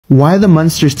Why the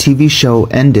Munsters TV show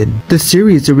ended. The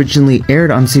series originally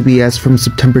aired on CBS from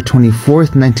September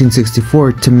 24th,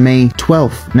 1964 to May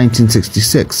 12th,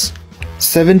 1966.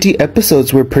 70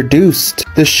 episodes were produced.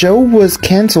 The show was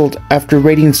cancelled after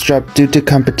ratings dropped due to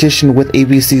competition with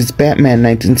ABC's Batman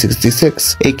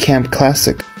 1966, a camp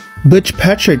classic. Butch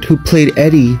Patrick, who played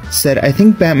Eddie, said, "I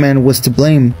think Batman was to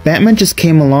blame. Batman just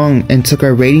came along and took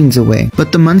our ratings away."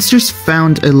 But the Munsters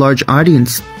found a large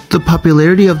audience. The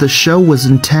popularity of the show was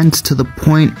intense to the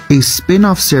point a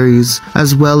spin-off series,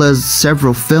 as well as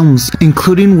several films,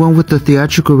 including one with the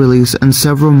theatrical release and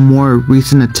several more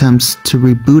recent attempts to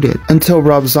reboot it, until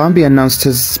Rob Zombie announced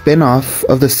his spin-off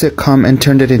of the sitcom and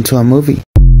turned it into a movie.